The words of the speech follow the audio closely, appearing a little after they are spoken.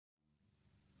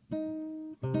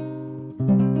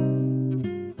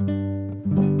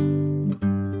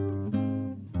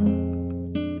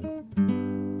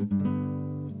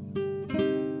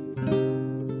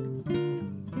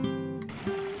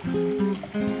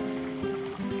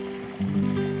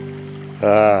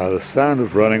Ah, the sound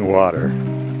of running water.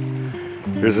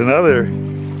 Here's another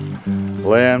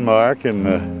landmark in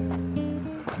the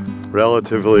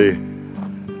relatively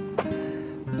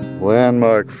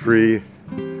landmark-free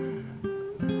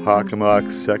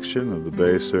Hockomock section of the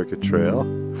Bay Circuit Trail.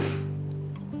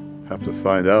 Have to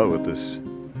find out what this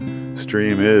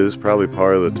stream is, probably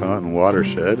part of the Taunton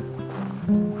watershed.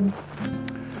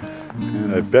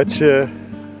 And I bet you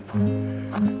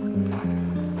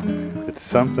it's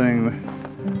something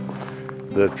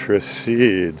that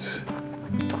precedes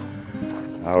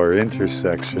our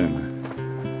intersection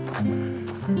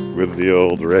with the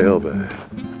old rail bed.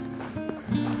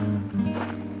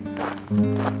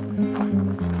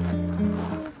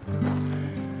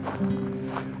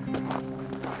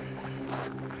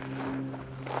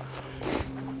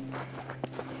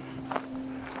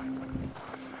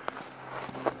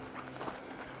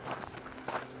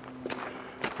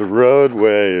 The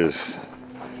roadway is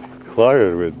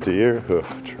cluttered with deer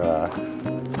hoof tracks.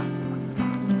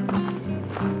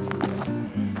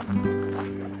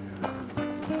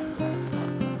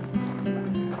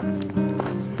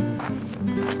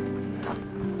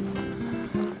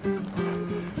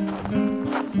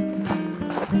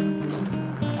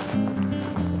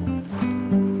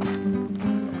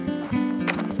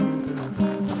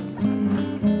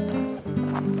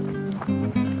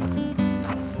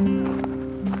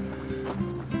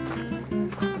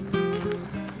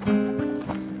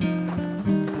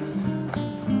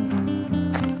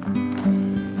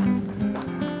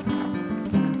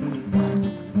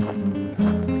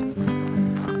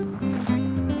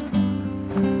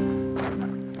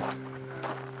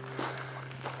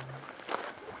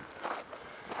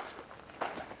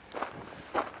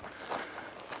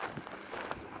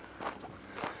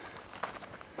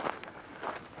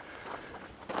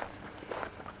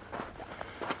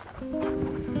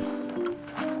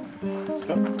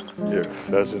 Here,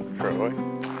 pheasant crowing.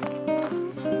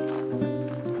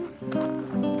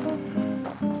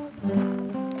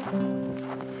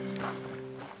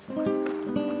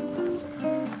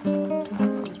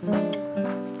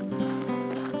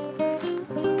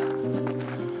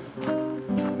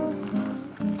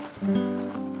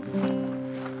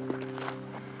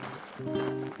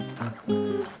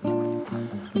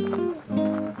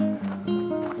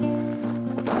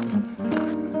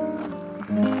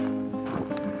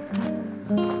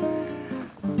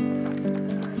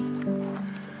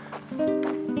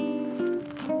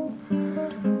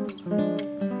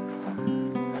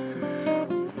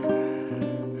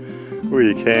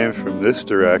 We came from this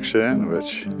direction,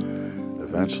 which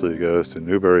eventually goes to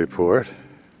Newburyport.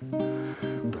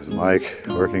 There's Mike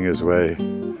working his way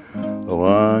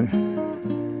along.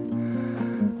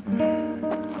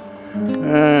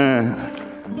 And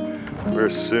we're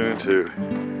soon to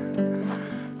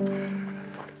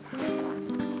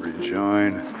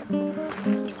rejoin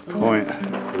the point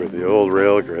where the old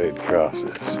rail grade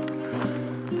crosses.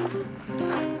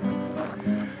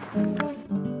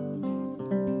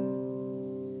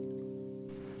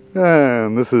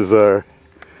 And this is our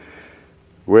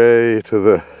way to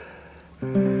the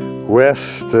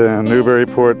west and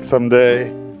Newburyport someday.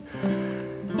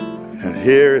 And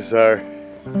here's our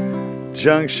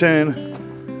junction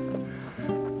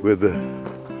with the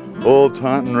old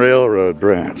Taunton Railroad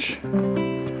branch.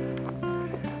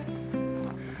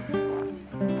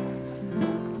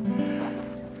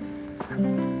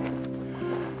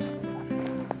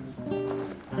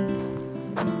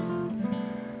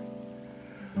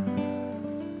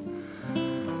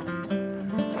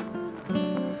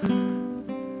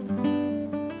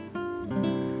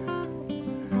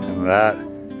 And that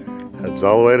heads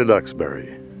all the way to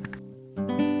Duxbury.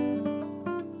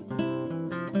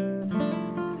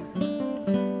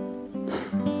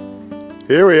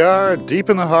 Here we are, deep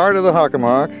in the heart of the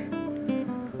Hockomock,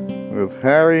 with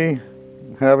Harry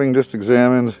having just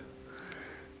examined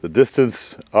the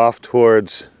distance off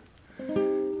towards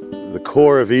the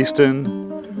core of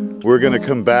Easton. We're going to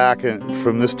come back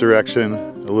from this direction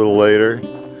a little later.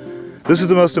 This is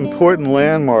the most important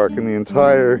landmark in the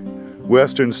entire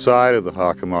western side of the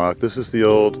Hockomock. This is the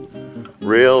old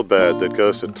rail bed that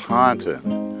goes to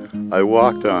Taunton. I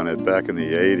walked on it back in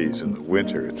the 80s in the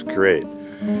winter. It's great.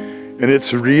 And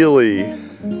it's really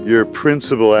your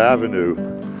principal avenue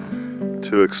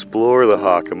to explore the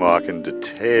Hockomock in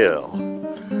detail.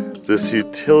 This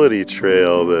utility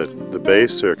trail that the Bay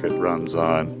Circuit runs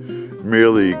on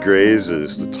merely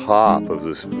grazes the top of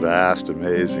this vast,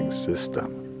 amazing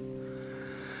system.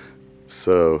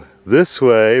 So this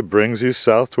way brings you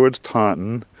south towards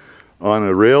Taunton on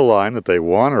a rail line that they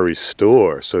want to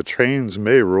restore, so trains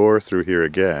may roar through here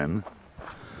again.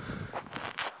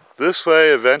 This way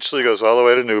eventually goes all the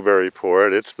way to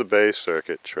Newburyport. It's the Bay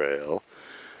Circuit Trail,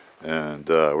 and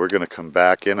we're going to come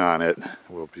back in on it.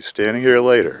 We'll be standing here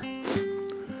later.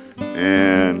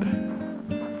 And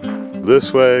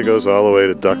this way goes all the way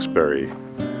to Duxbury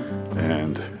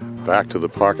and back to the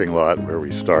parking lot where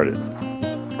we started.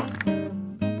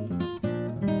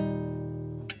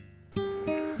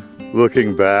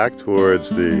 Looking back towards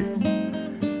the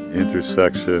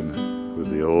intersection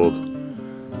with the old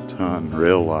Taunton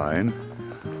rail line,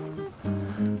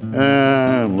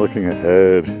 and looking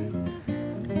ahead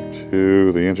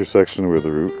to the intersection with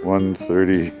Route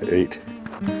 138.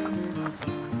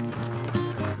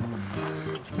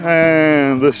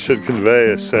 And this should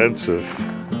convey a sense of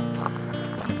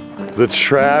the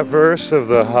traverse of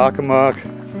the Hockomock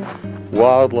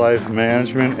Wildlife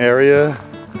Management Area,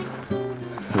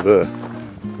 the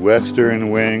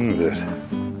western wing that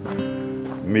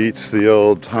meets the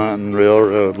old Taunton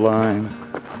Railroad line.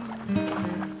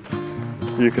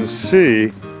 You can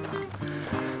see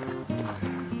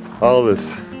all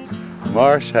this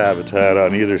marsh habitat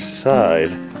on either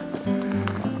side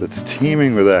that's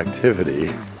teeming with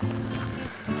activity.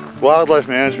 Wildlife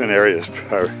management areas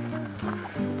are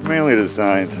mainly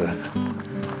designed to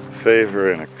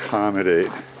favor and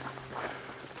accommodate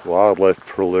wildlife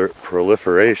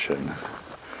proliferation,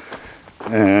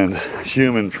 and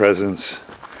human presence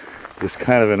is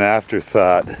kind of an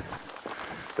afterthought,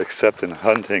 except in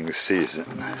hunting season.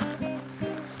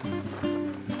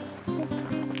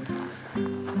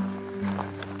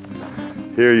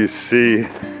 Here you see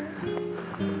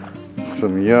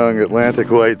some young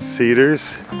Atlantic white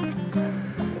cedars,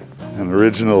 an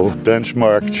original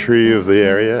benchmark tree of the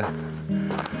area.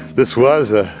 This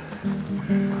was a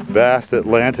vast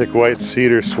Atlantic white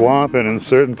cedar swamp, and in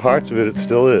certain parts of it, it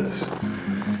still is.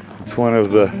 It's one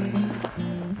of the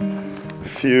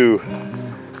few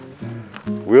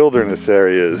wilderness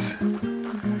areas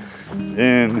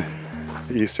in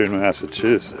eastern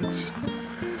Massachusetts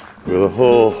with a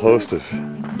whole host of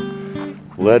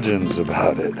legends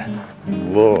about it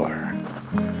and lore.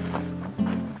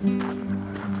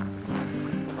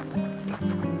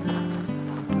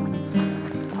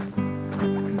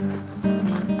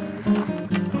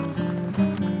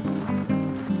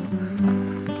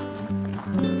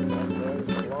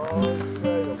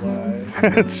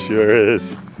 It sure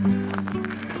is.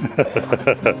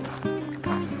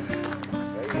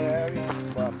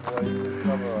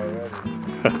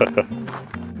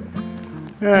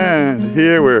 And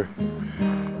here we're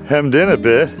hemmed in a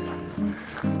bit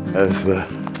as the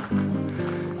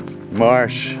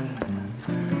marsh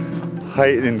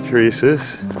height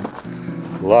increases.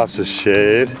 Lots of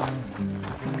shade.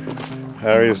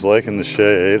 Harry's liking the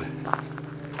shade.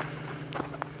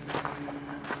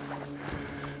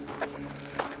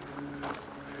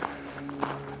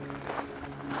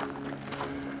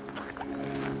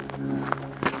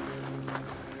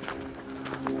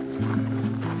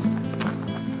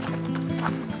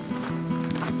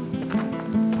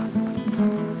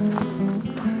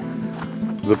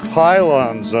 The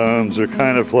pylon zones are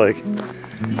kind of like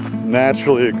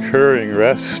naturally occurring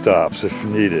rest stops if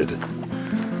needed.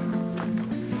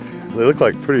 They look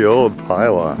like pretty old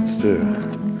pylons too.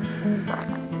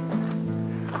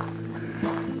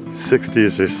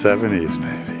 60s or 70s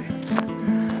maybe.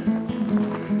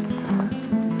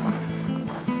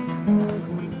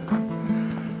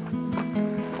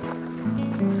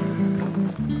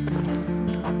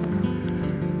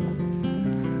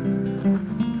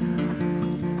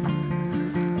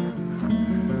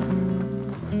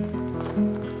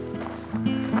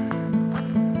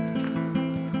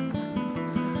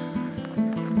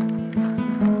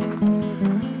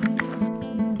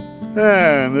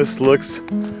 And this looks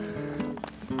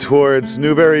towards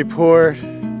Newburyport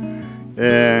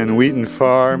and Wheaton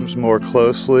Farms more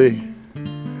closely,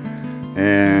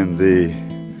 and the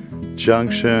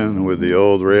junction with the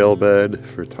old rail bed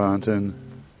for Taunton.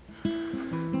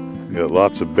 You got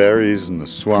lots of berries in the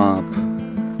swamp,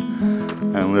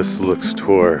 and this looks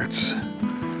towards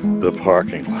the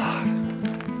parking lot.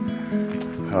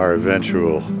 Our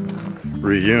eventual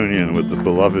reunion with the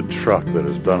beloved truck that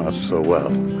has done us so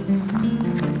well.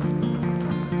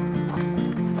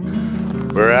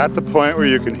 We're at the point where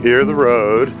you can hear the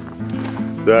road,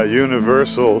 that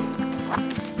universal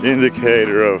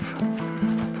indicator of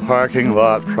parking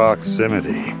lot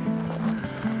proximity.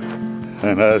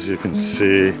 And as you can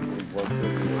see,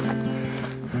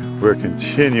 We're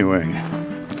continuing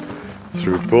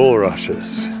through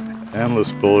bulrushes,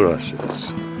 endless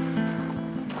bulrushes.